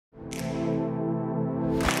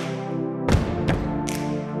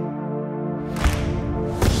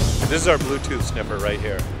This is our Bluetooth sniffer right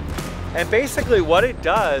here. And basically what it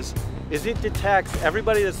does is it detects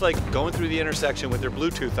everybody that's like going through the intersection with their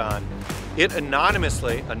Bluetooth on. It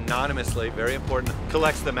anonymously, very important,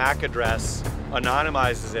 collects the MAC address,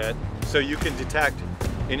 anonymizes it, so you can detect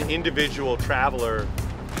an individual traveler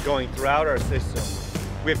going throughout our system.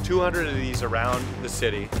 We have 200 of these around the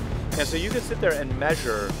city. And so you can sit there and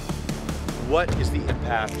measure what is the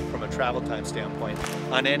impact from a travel time standpoint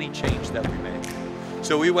on any change that we make.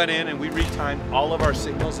 So we went in and we retimed all of our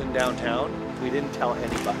signals in downtown. We didn't tell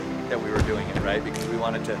anybody that we were doing it, right? Because we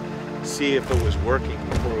wanted to see if it was working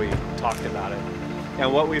before we talked about it.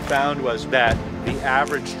 And what we found was that the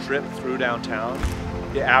average trip through downtown,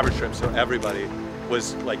 the average trip, so everybody,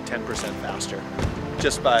 was like 10% faster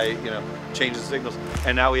just by, changing signals.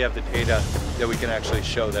 And now we have the data that we can actually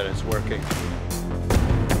show that it's working.